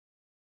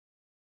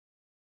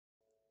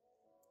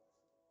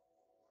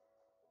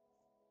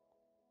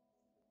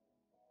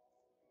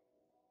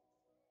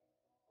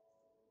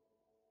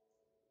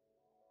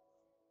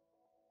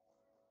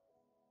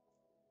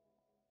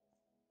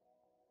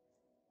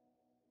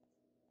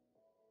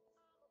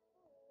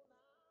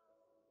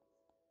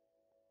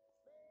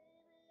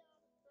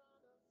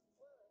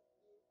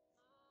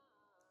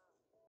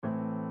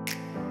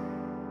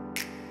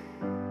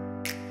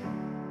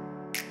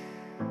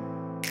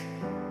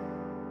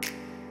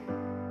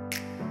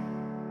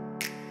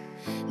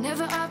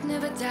Never up,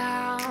 never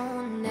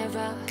down,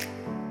 never.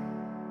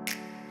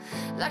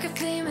 Like a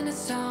theme in a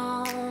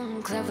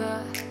song,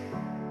 clever.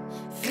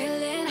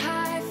 Feeling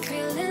high,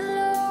 feeling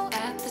low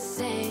at the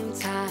same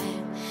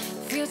time.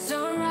 Feels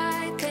so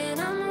right, then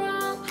I'm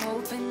wrong,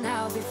 hoping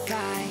I'll be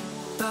fine.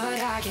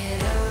 But I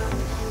get up,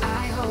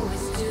 I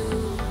always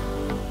do.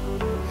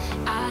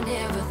 I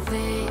never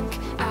think,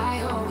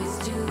 I always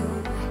do.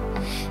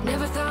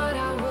 Never thought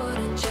I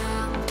wouldn't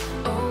jump,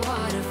 oh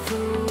what a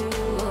fool.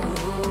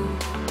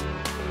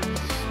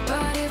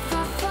 But if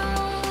I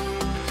fall,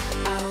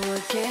 I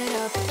would get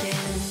up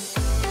again.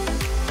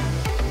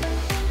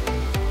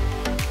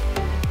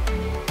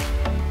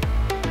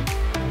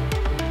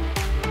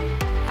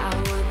 I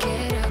would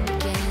get up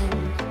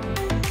again.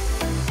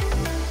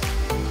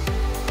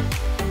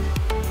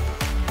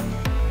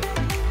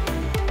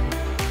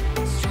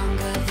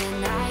 Stronger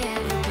than I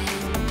ever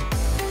been.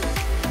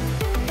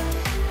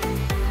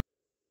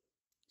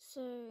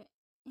 So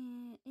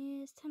it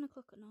is 10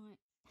 o'clock at night.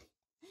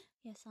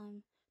 Yes,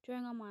 I'm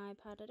drawing on my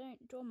iPad. I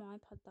don't draw my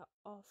iPad that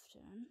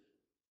often.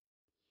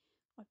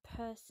 I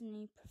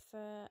personally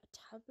prefer a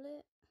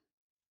tablet.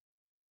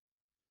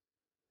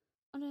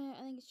 I don't know,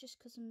 I think it's just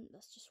because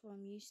that's just what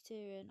I'm used to,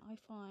 and I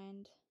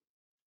find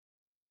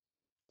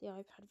the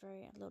iPad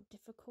a little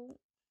difficult.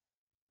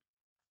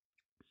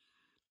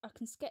 I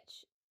can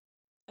sketch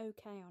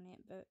okay on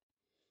it, but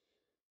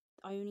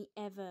I only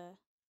ever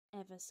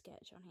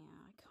sketch on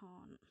here. I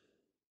can't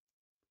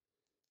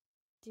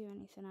do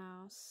anything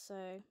else.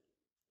 So,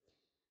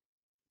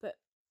 but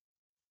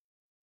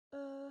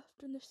I've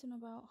done this in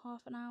about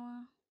half an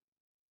hour.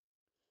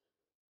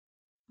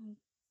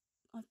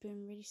 I've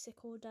been really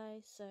sick all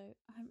day, so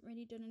I haven't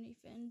really done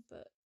anything,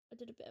 but I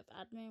did a bit of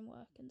admin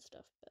work and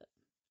stuff, but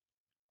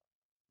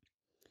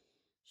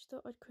just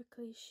thought I'd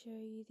quickly show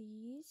you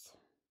these.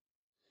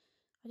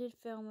 I did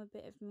film a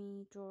bit of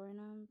me drawing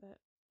them,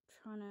 but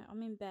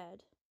I'm in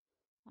bed.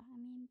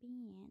 I'm in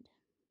bed.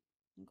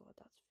 Oh god,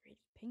 that's really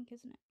pink,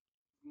 isn't it?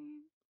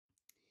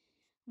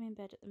 I'm in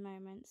bed at the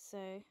moment,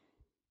 so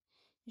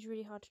it's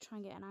really hard to try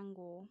and get an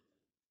angle.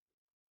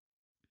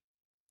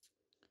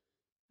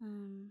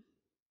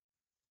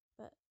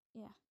 But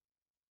yeah,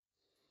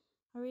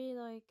 I really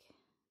like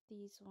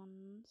these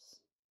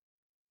ones.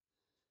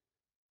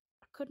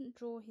 I couldn't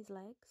draw his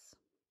legs,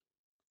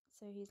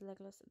 so he's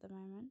legless at the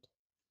moment.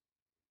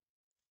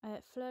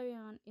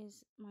 Flareon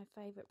is my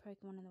favourite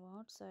Pokemon in the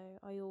world, so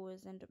I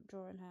always end up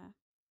drawing her.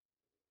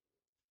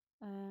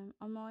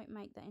 I might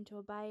make that into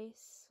a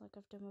base, like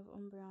I've done with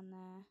Umbreon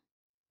there,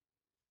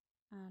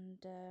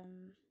 and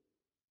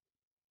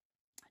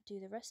I do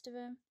the rest of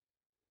them.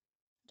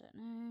 I don't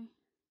know.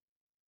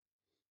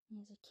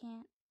 Here's a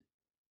cat.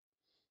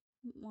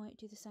 Might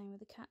do the same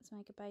with the cats,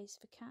 make a base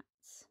for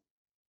cats,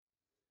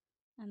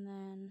 and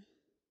then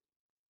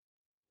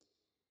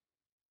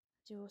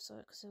do also,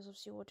 because there's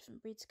obviously all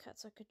different breeds of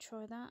cats, I could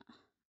try that.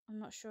 I'm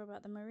not sure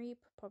about the Marie,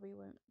 probably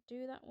won't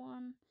do that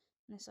one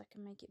unless I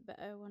can make it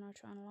better when I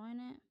try and align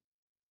it.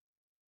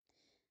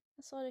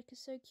 The Psyduck is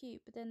so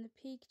cute, but then the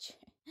Pikachu,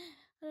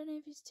 I don't know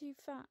if he's too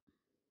fat.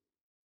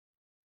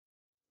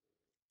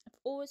 I've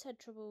always had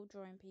trouble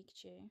drawing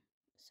Pikachu,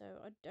 so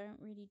I don't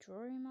really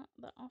draw him up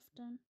that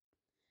often.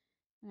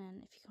 And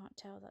then, if you can't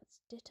tell, that's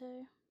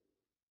Ditto.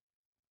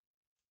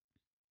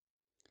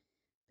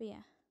 But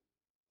yeah,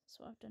 that's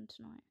what I've done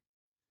tonight.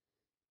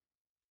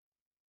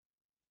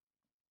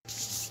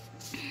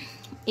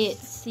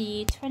 It's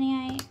the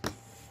 28th,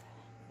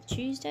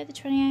 Tuesday the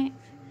 28th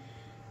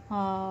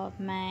of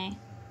May.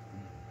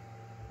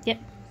 Yep.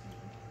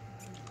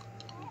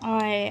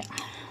 I'm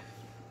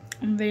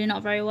really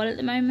not very well at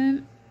the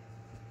moment.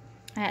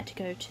 I had to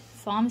go to the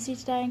pharmacy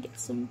today and get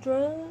some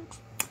drugs.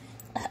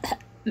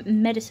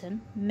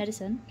 medicine.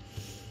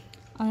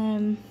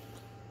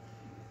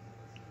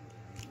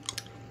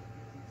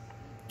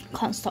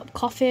 Can't stop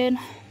coughing.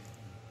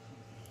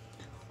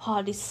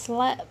 Hardly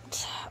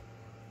slept.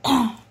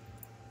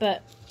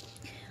 But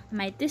I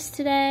made this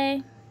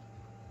today.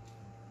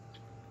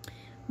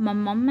 My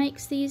mum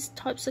makes these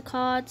types of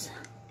cards.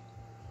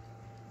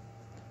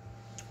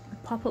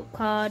 Pop-up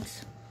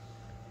cards.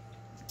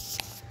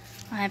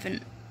 I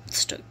haven't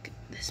stuck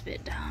this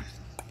bit down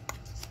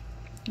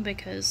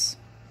because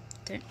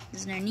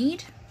there's no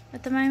need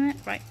at the moment.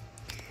 Right.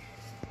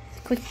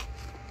 Quick.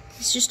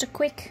 It's just a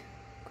quick.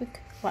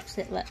 Watch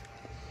it. Let.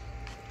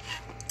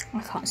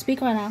 I can't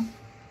speak right now.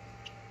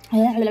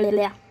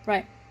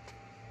 Right.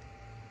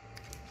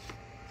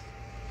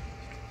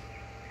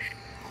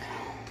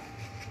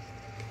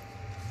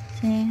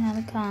 See how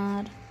the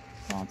card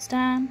folds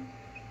down.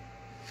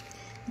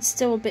 It's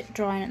still a bit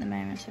drying at the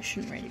moment, so I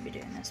shouldn't really be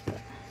doing this, but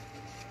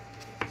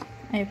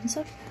opens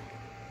up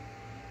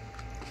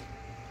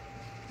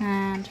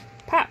and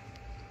pop.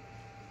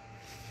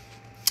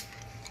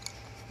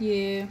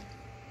 You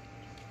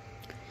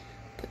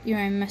put your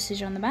own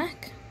message on the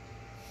back.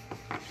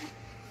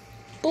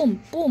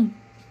 Boom, boom,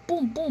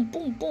 boom, boom,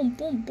 boom, boom,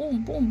 boom,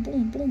 boom, boom,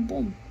 boom, boom,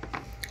 boom.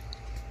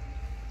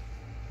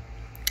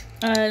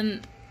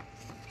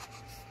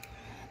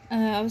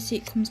 Obviously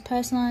it comes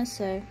personalised,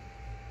 so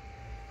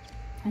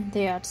and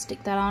there I'd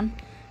stick that on.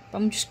 But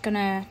I'm just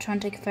gonna try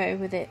and take a photo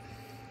with it,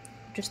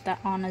 just that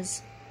on,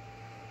 as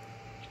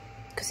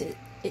because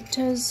it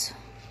does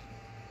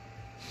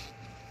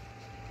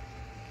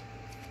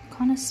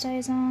kind of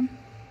stays on.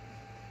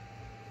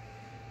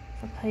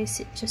 If I place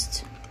it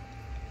just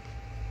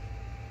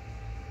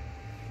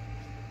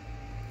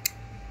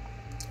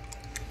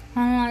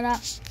like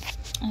that,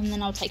 and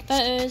then I'll take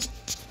photos.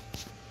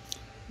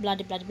 Blah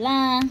blah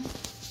blah.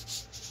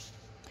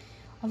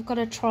 I've got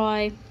to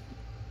try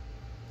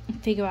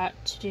and figure out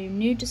to do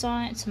new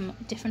designs, some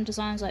different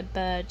designs like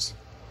birds,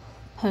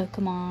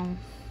 Pokemon,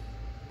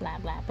 blah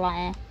blah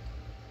blah.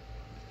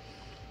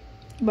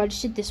 But I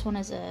just did this one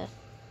as a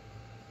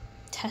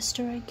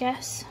tester, I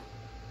guess.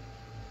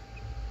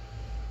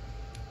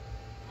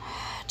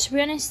 To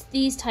be honest,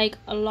 these take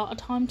a lot of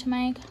time to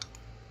make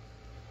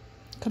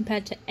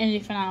compared to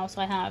anything else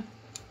I have,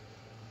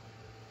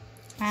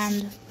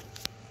 and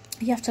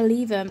you have to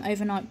leave them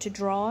overnight to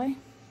dry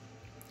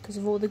because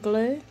of all the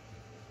glue,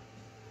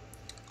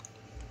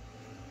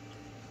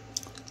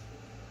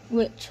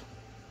 which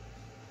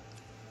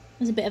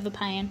is a bit of a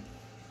pain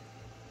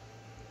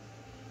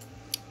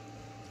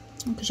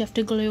because you have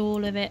to glue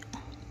all of it.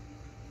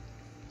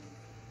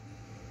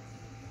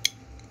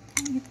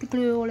 You have to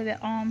glue all of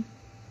it on,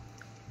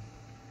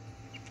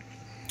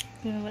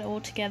 glue it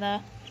all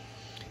together.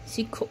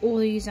 So you cut all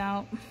these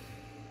out,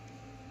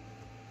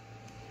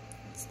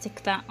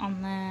 stick that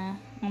on there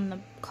on the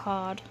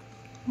card,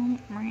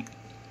 right?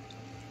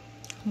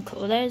 And cut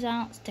all those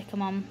out, stick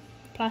them on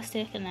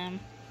plastic, and then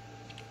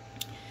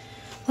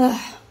blah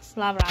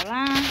blah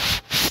blah.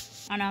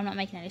 I know I'm not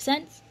making any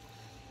sense.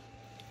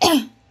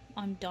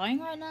 I'm dying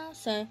right now,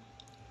 so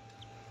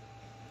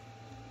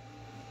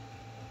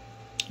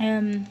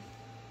I'm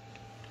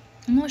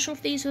not sure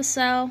if these will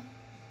sell.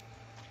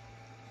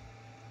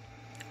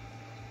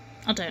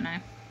 I don't know.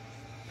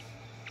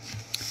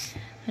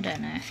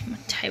 My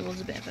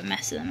table's a bit of a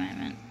mess at the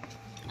moment.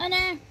 Oh no,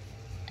 I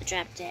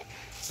dropped it.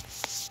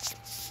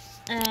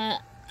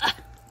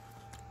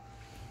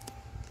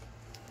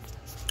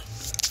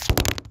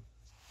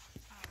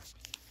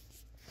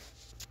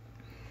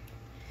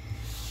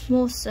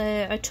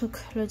 Also, I took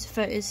loads of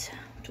photos.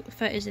 Took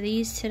photos of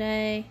these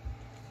today.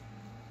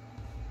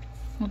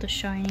 All the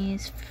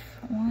shinies.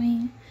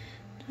 Why?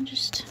 I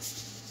just.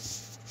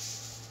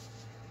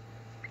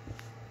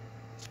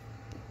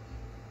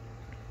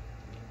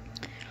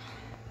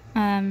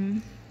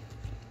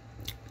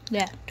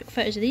 Yeah, took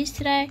photos of these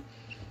today.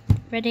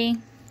 Ready.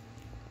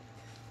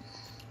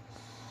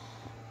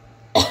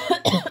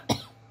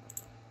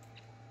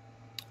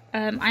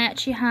 I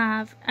actually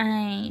have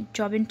a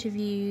job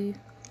interview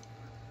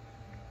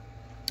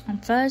on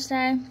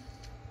Thursday.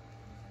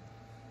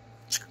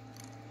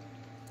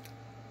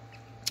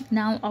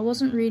 Now, I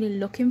wasn't really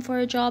looking for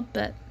a job,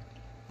 but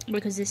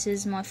because this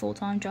is my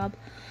full-time job.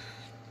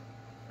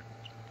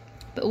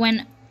 But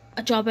when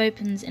a job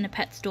opens in a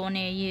pet store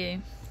near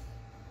you,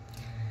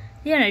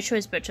 you have no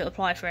choice but to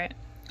apply for it.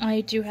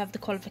 I do have the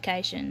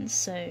qualifications,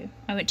 so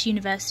I went to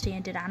university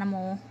and did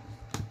animal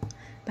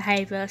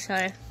behaviour,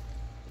 so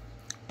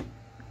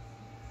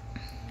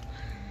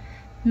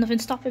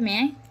nothing's stopping me,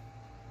 eh?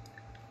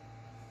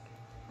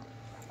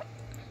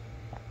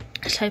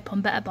 Let's hope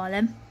I'm better by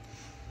then.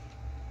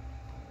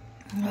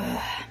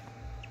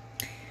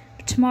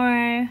 But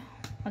tomorrow, I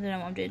don't know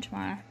what I'm doing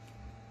tomorrow.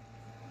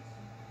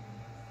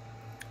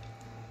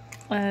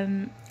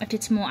 I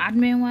did some more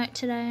admin work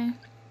today.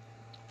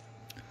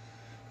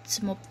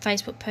 Some more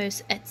Facebook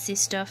posts, Etsy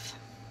stuff.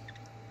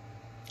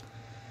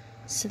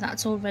 So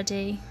that's all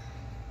ready.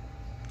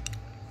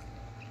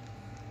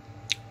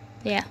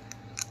 Yeah.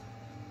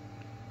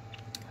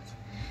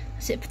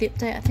 That's it for the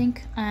update, I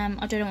think. I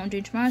don't know what I'm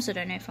doing tomorrow, so I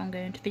don't know if I'm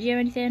going to video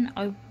anything.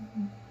 I'm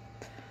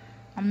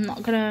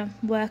not gonna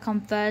work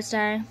on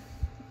Thursday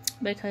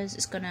because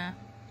I'm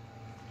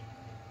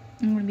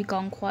gonna be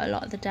gone quite a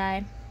lot of the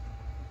day.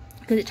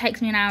 Because it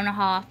takes me an hour and a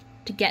half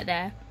to get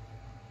there.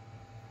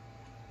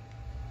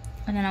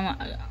 And then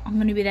I'm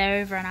going to be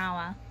there over an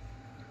hour.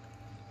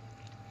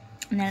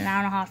 And then an hour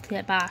and a half to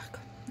get back.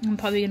 I'm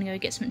probably going to go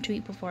get something to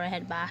eat before I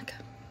head back.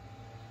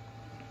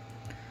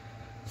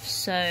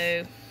 So,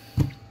 I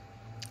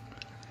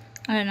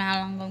don't know how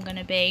long I'm going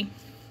to be.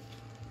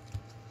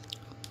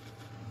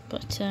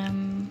 But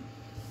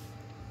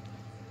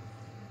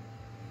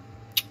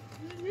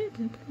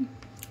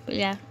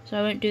yeah, so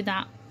I won't do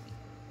that.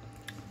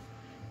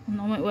 And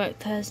I won't work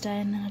Thursday,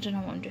 and then I don't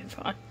know what I'm doing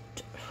for.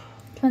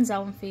 Depends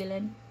how I'm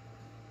feeling.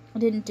 I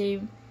didn't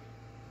do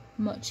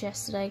much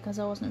yesterday because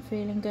I wasn't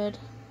feeling good.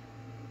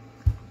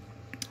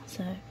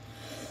 So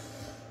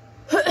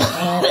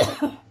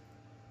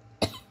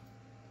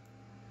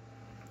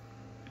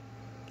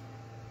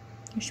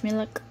wish me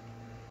luck.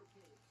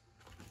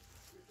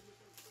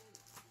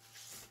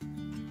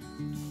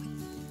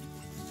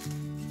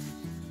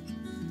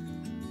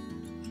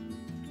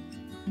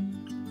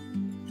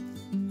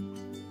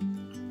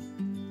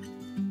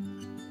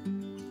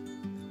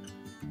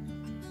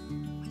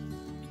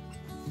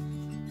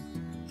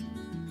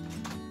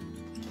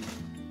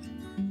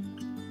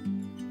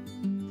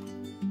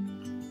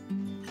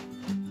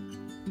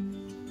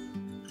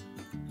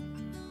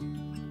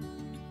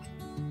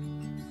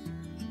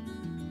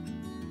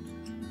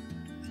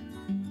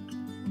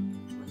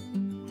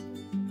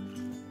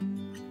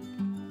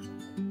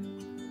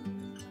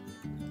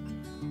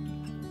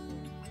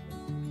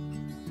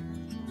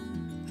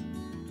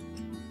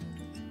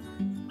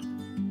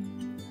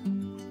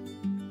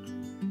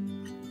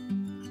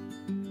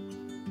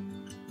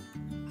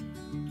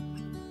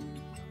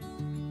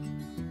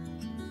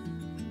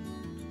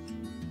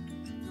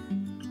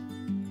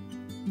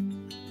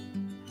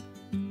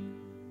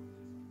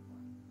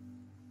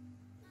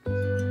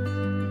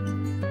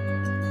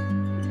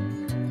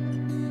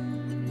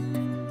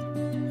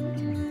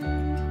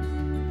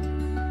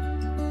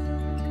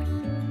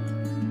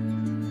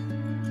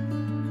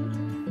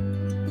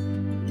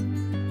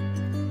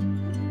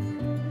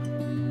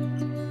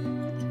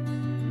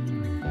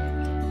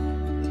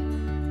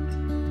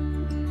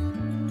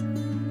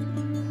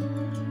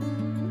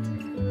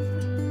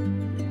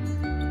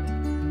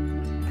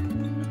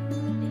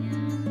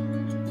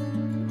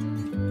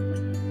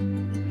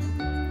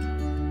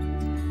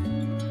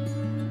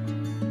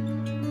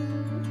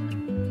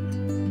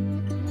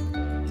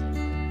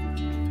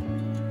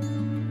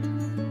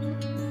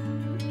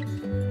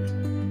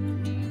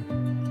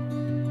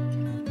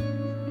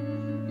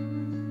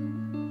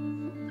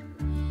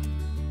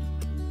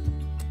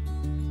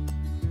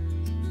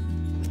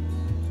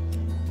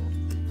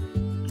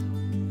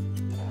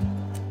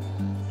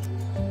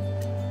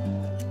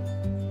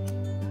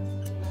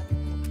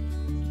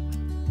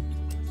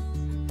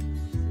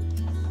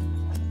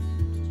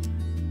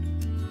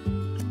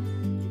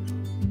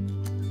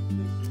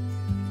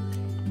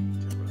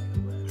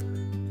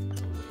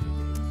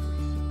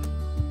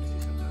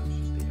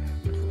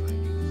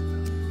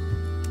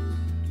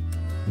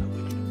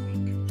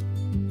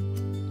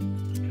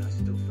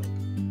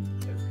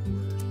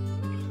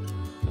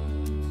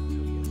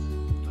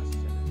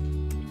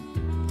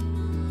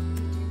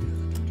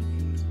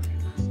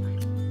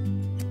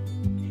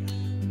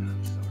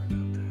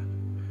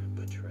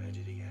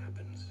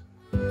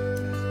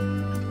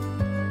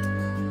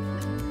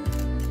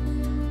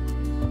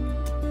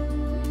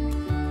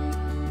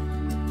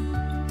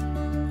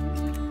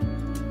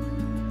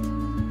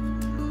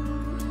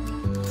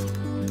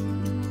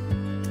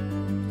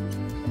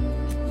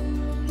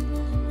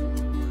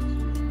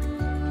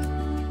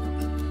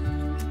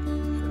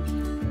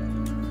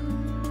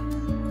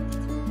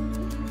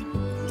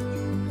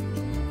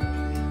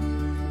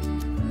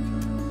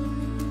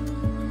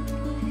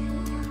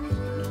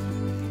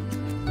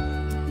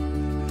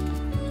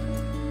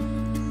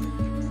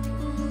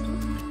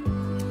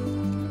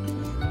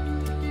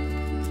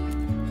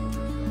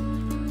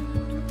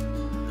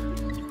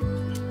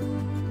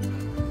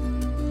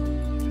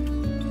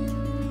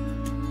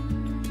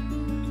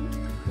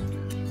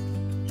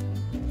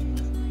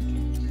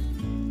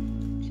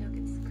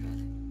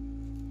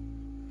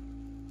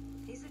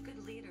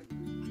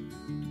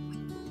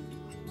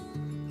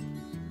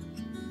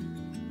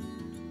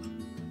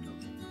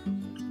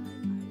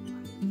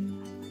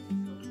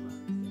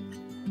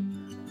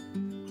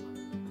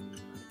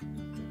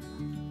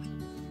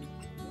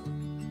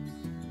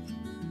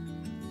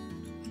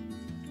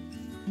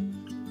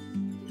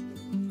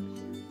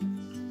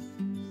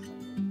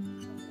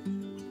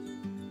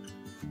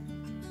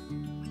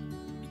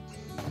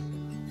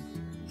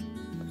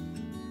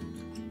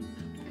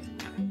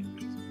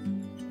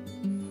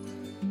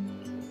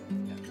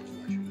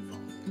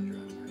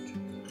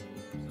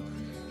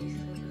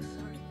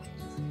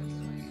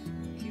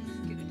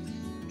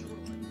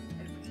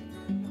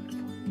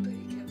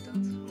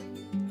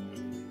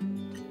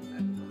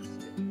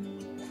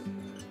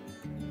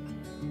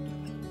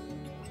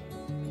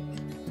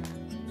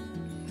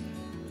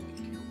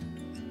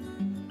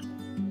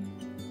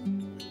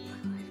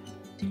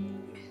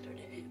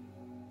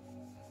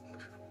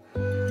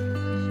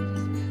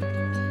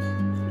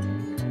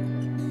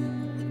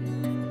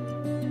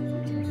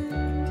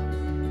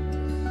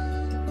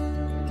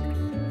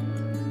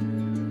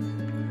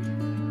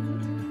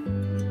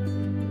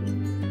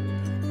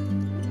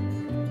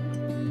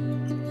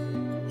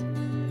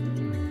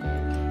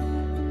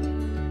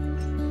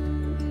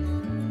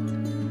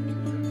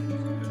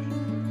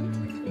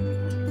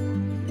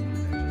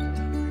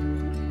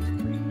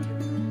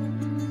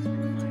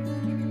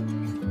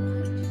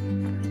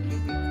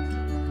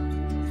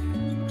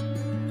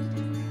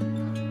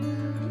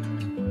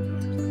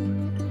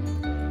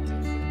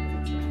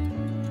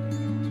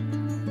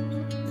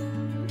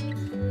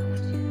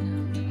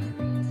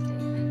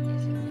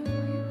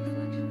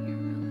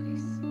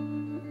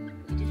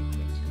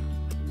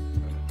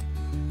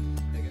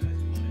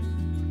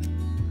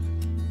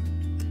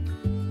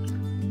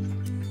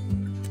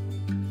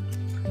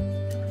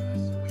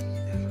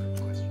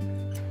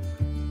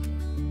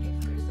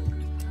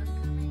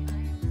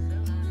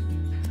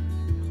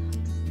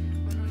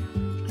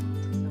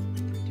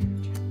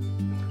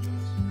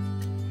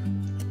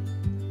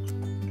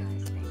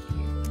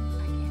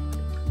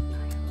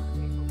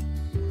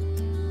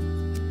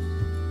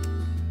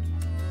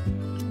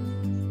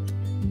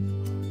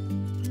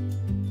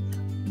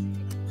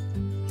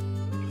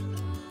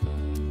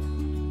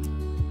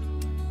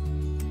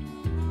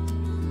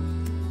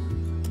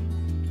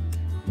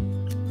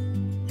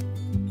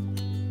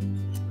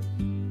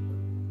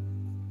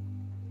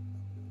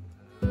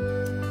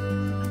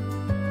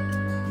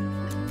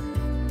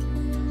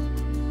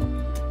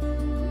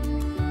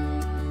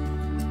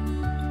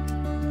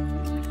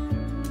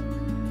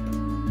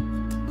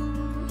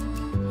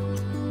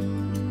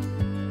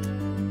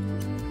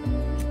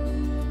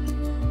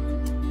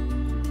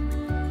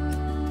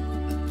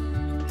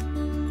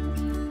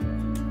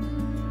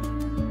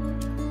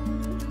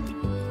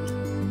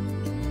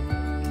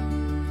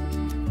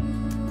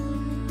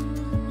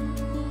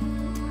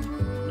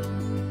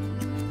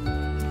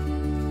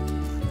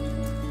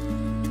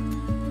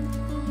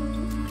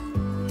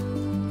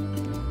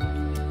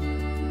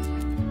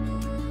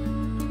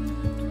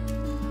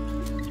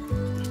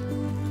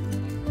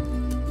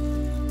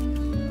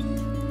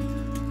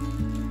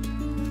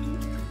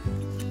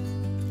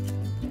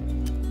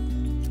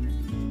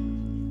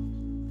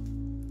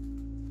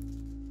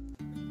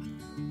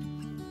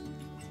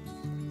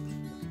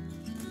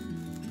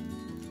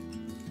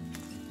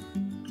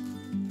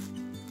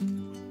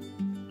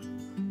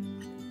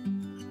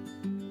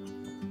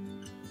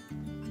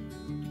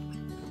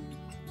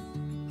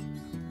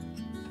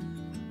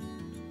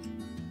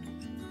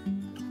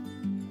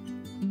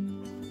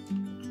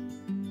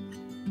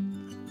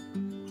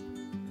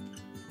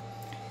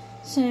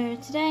 So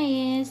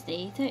today is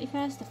the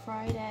 31st, the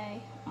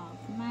Friday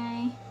of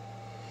May.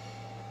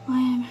 I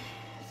am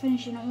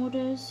finishing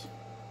orders.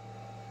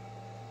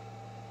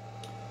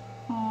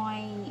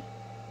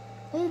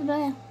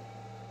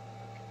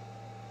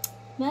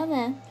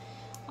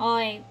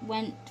 I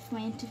went for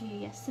my interview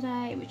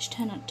yesterday, which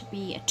turned out to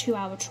be a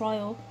 2-hour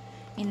trial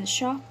in the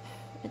shop,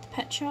 at the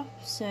pet shop,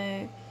 so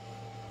I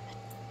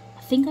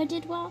think I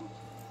did well.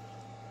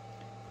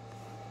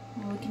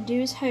 All we can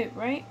do is hope,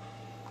 right?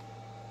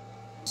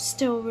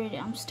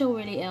 I'm still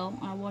really ill,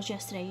 and I was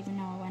yesterday, even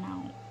though I went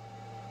out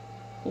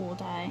all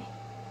day.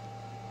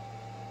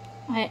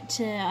 I had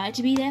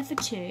to be there for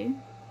 2,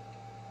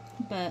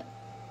 but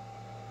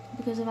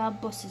because of our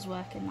buses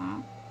working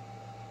that,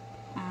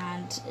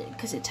 and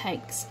because it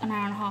takes an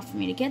hour and a half for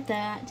me to get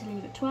there, to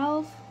leave at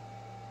 12,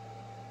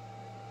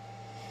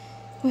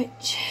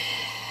 which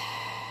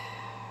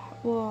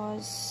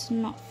was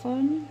not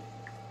fun,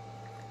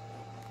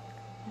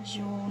 as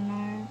you all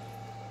know.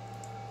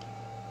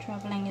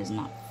 Travelling is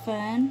not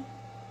fun.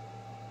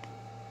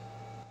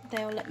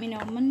 They'll let me know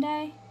on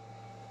Monday.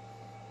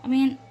 I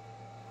mean,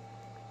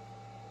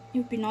 it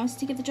would be nice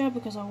to get the job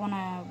because I want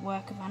to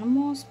work with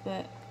animals,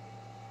 but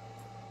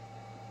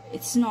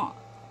it's not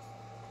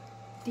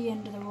the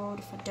end of the world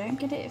if I don't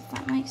get it, if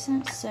that makes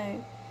sense.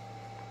 So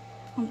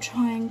I'm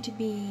trying to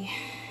be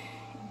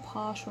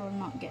impartial and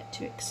not get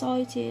too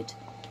excited,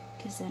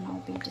 because then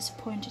I'll be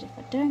disappointed if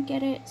I don't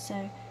get it.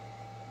 So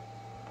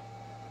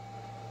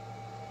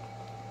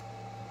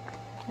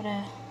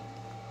gotta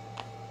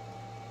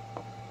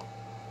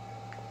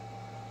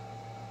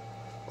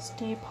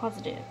stay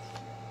positive,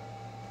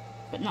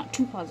 but not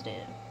too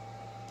positive.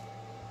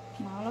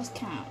 Now I lost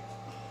count.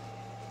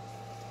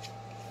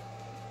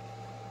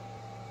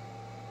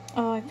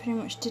 Oh, I pretty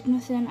much did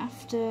nothing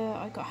after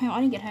I got home. I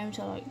didn't get home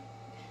until like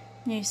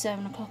nearly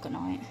 7 o'clock at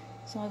night,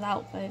 so I was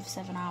out for over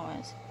 7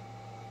 hours.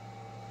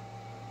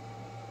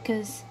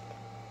 Because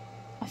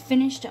I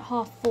finished at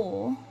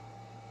 4:30.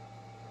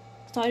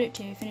 Started at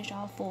 2, finished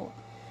at 4:30.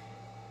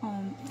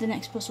 The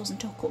next bus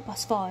wasn't until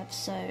 5:15,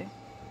 so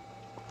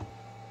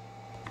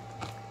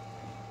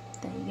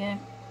there you go.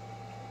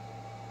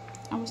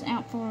 I was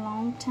out for a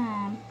long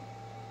time.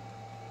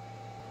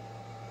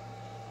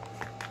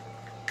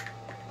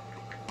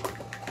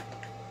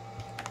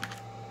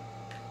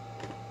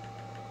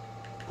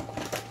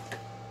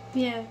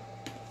 Yeah,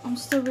 I'm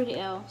still really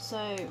ill, so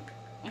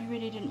I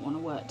really didn't want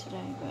to work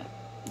today, but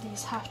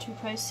these have to be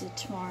posted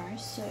tomorrow,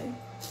 so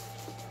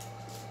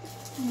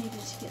I needed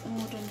to get them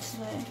all done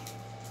today.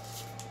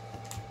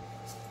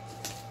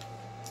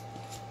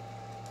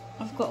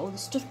 I've got all the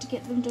stuff to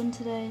get them done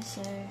today,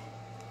 so I'm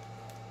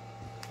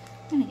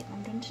going to get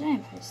them done today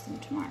and post them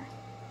tomorrow.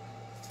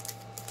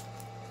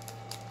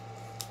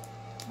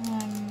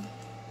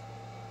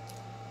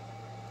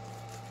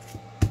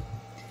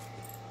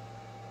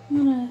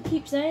 I'm going to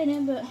keep saying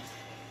it, but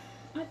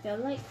I feel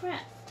like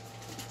crap.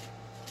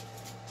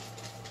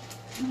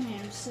 I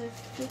am so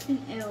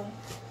flipping ill.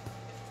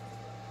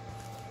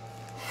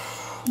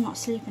 I'm not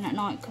sleeping at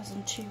night because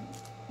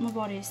my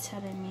body is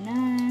telling me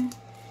no.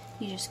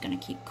 You're just going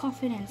to keep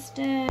coughing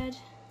instead.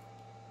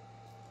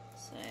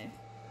 So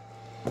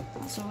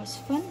that's always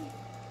fun.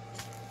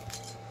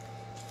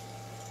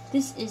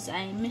 This is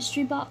a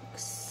mystery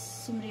box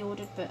somebody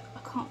ordered, but I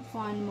can't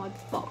find my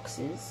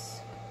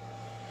boxes.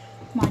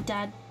 My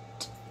dad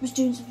was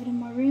doing something in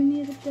my room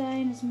the other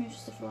day and has moved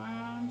stuff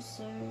around,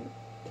 so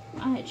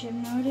I actually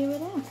have no idea where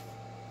they are.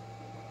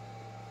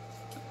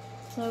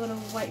 So I've got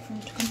to wait for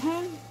him to come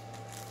home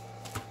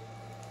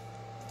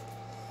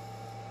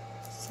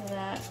so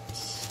that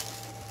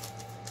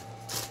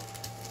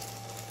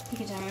he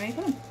can tell me where he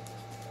got them.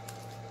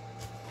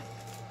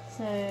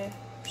 So I'm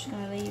just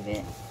going to leave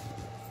it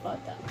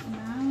like that for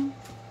now,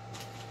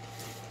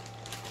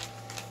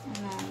 and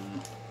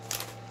then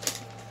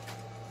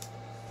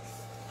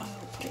I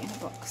will put it in a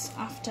box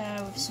after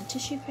with some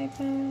tissue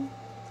paper,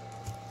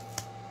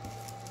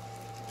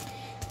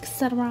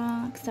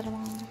 etc, etc.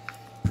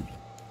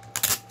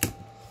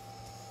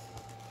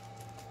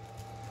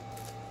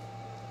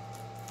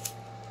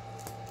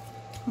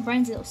 My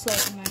brain's a little slow at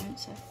the moment,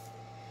 so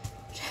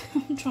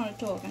I'm trying to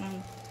talk and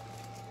I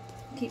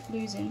keep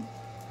losing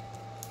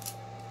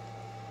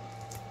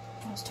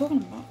what I was talking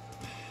about.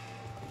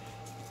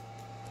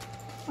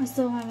 I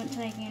still haven't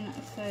taken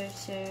a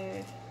photo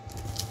of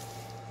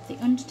the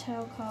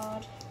Undertale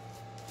card.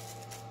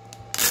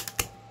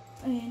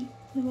 I mean,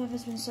 the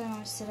weather's been so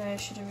nice today, I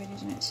should have really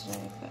done it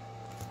today, but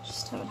I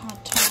just haven't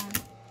had time.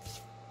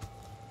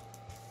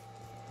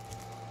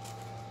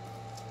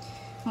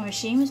 My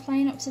machine was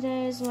playing up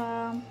today as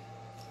well.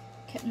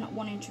 Kept not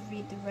wanting to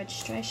read the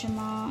registration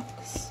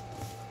marks,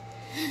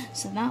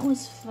 so that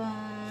was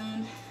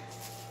fun.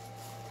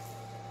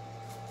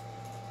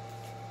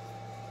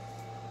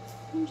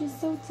 I'm just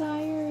so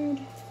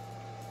tired.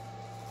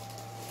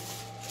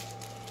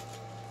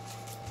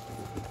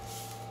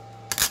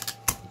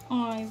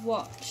 I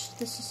watched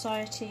The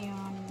Society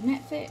on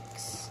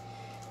Netflix.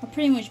 I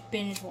pretty much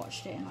binge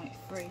watched it in like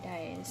 3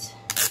 days.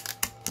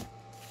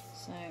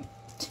 So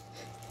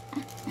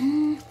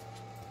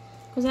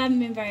because I haven't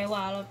been very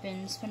well. I've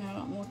been spending a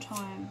lot more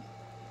time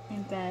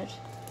in bed,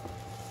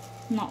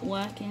 not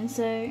working,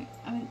 so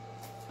I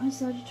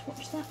decided to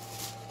watch that,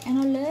 and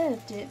I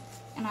loved it.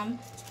 And I'm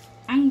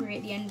angry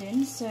at the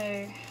ending, so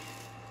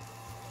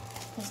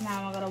because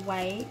now I've got to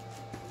wait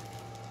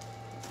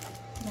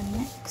for the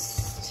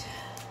next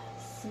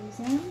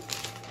season,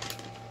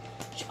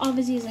 which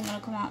obviously isn't going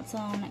to come out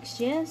till next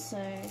year. So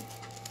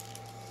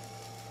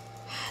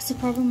it's a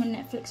problem with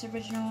Netflix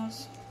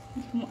originals.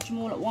 You can watch them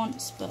all at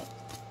once, but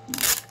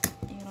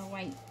you're going to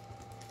wait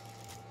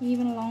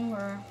even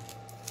longer.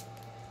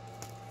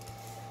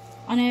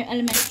 I know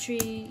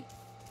Elementary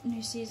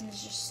new season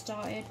has just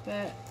started,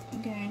 but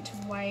I'm going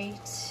to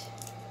wait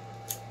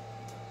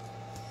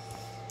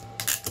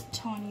a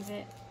tiny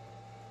bit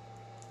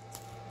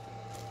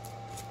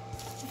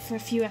for a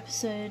few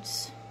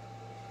episodes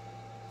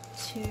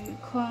to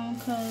come,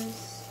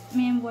 because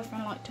me and my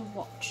boyfriend like to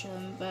watch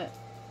them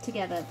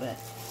together, but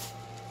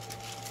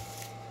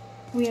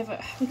we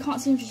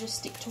can't seem to just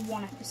stick to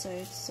one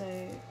episode,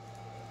 so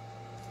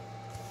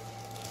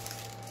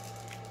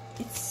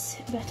it's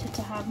better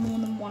to have more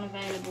than one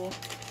available.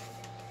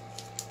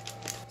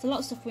 There's a lot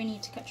of stuff we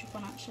need to catch up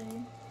on,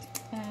 actually.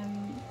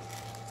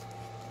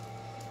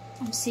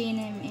 I'm seeing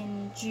him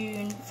in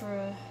June for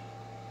a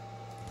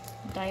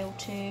day or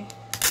two,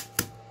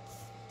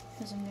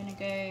 because I'm going to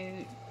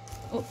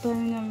go up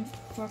Birmingham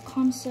for a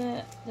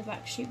concert, the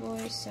Backstreet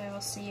Boys, so I'll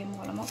see him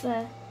while I'm up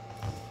there.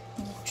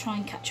 We'll try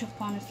and catch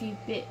up on a few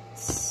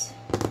bits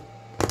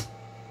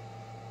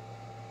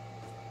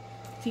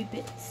to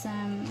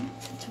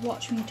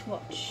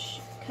watch.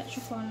 Catch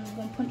up on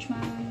One Punch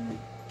Man,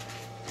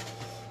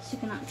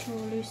 Supernatural,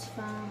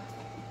 Lucifer,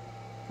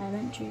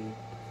 Elementary.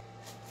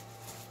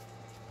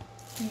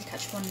 I need to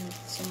catch up on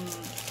some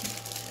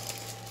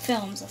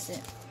films, that's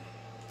it.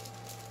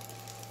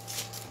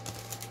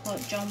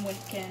 Like John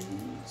Wick and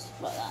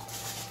stuff like that.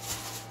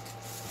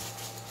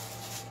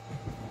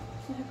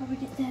 So I'll probably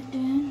get that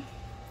done.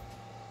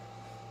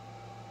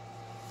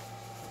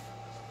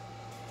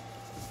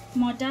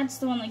 My dad's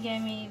the one that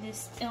gave me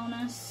this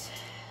illness,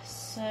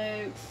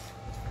 so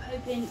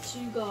hoping to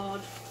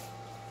God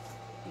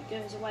it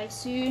goes away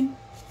soon.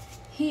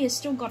 He has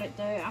still got it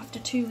though after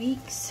 2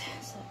 weeks,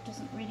 so it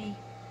doesn't really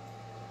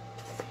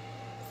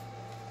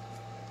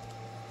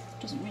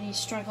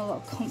strike a lot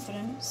of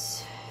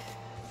confidence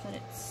that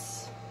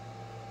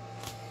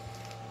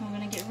I'm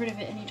going to get rid of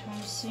it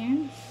anytime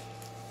soon.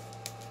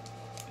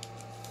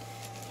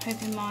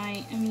 Hoping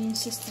my immune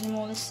system and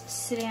all this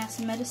silly ass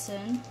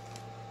medicine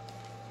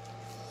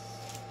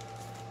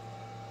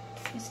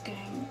is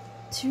going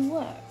to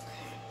work.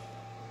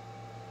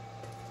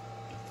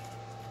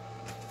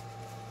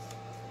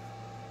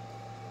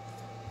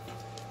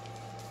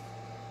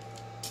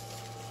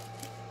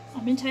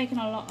 I've been taking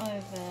a lot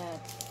of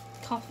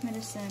cough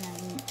medicine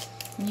and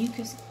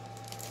mucus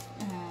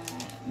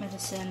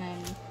medicine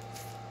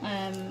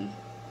and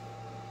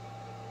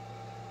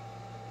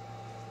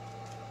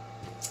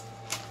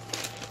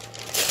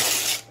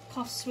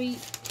cough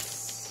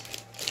sweets,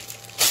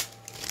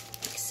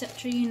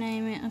 etc. You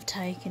name it, I've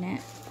taken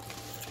it,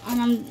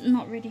 and I'm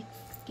not really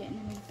getting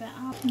any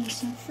better. There's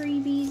some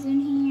freebies in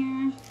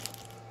here.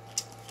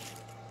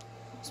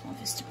 What's my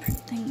Vistaprint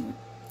thing?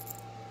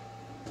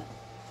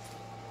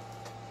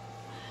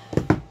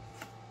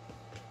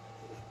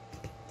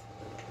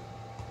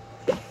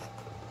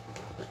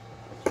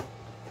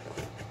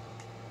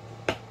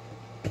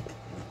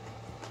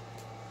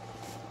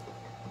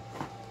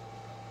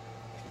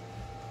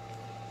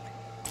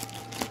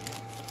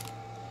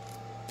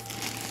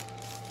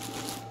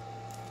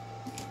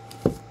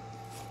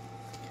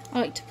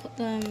 I like to put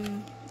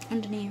them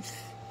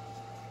underneath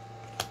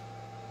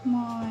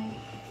my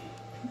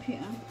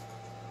computer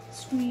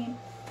screen.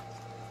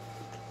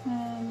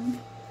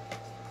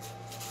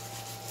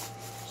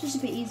 It's just a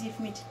bit easier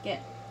for me to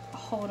get a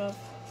hold of.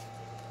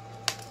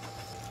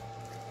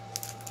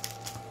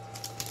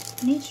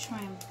 I need to try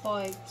and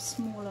buy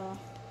smaller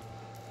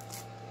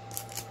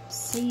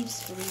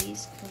sleeves for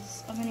these,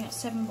 because I've only got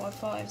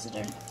 7x5s. I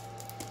don't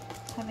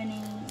have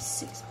any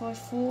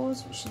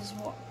 6x4s, which is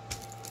what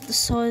the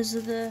size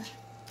of the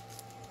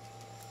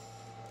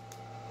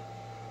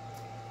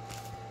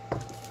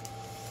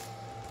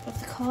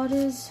card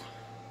is.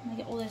 I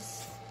get all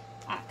this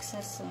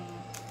access and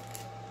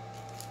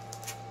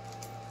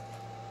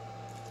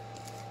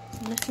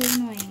a little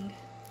annoying.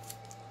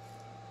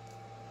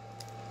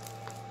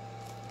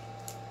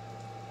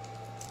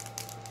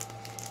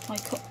 I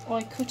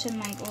cut and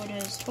make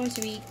orders twice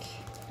a week,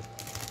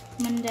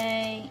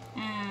 Monday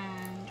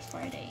and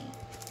Friday.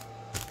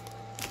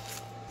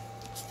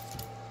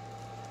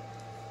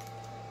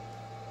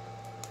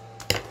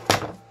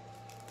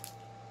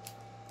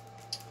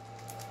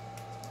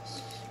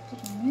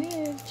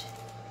 Moved.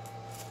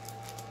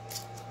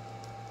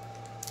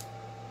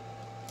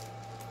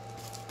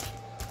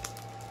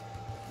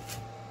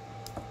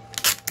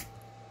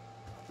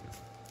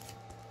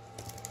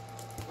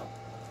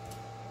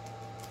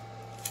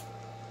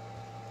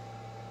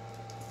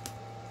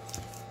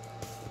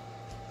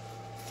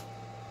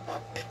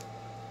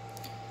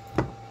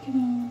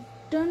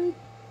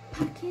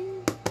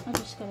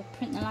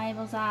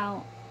 labels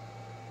out,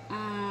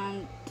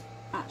 and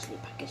actually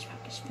package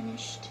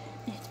finished.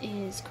 It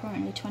is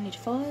currently 20 to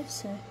 5,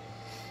 so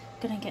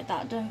gonna get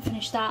that done,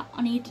 finish that.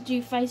 I need to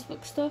do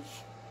Facebook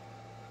stuff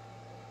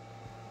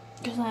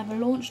because I have a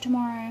launch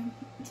tomorrow,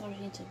 so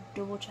I need to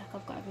double check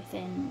I've got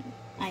everything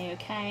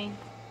a-okay.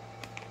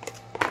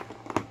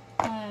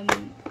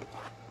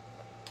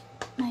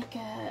 Make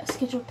a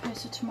scheduled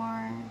post for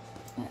tomorrow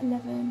at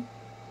 11.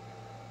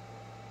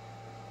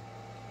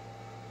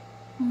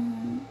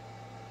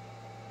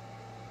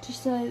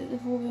 Just so that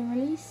they've all been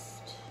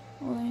released,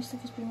 all the new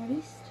stuff has been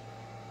released.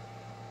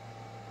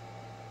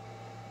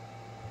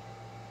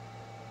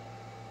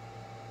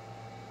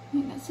 I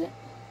think that's it.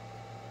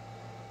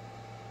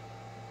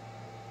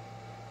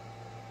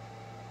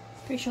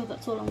 Pretty sure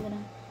that's all I'm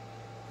gonna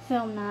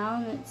film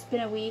now. It's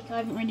been a week. I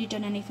haven't really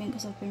done anything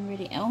because I've been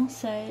really ill,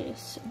 so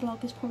this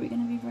vlog is probably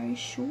going to be very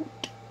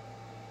short.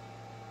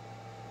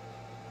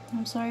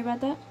 I'm sorry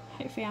about that.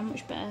 Hopefully I'm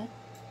much better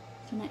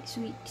for next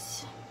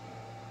week's.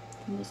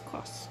 Fingers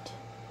crossed.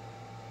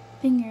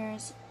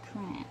 Fingers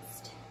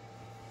crossed.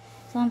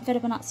 So I'm fed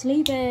up and not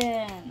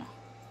sleeping.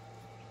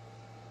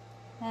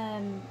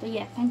 But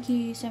yeah, thank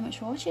you so much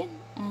for watching,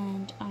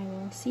 and I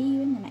will see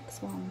you in the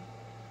next one.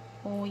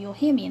 Or you'll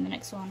hear me in the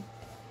next one.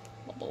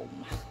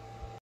 Boom.